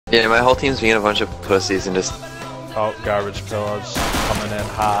Yeah, my whole team's being a bunch of pussies and just... Oh, garbage pillows coming in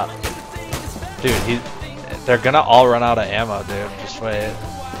hot. Dude, they're gonna all run out of ammo, dude. Just wait.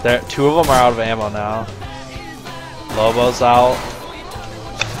 Two of them are out of ammo now. Lobo's out.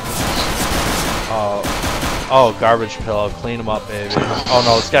 Oh, garbage pillow. Clean him up, baby. Oh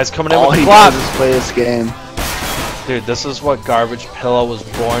no, this guy's coming in with the Glock. All he does is play this game. Dude, this is what Garbage Pillow was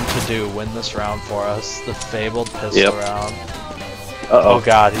born to do. Win this round for us. The fabled pistol round. Uh-oh. Oh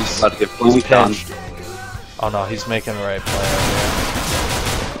god, he's about to get flunked on. pinched. Oh no, he's making the right play right here.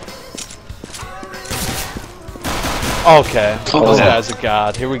 Okay, this guy's a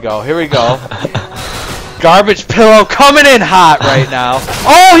god. Here we go, here we go. Garbage Pillow coming in hot right now.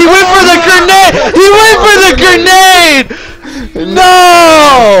 Oh, he went for the grenade! He went for the grenade!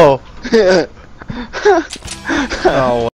 No! Oh.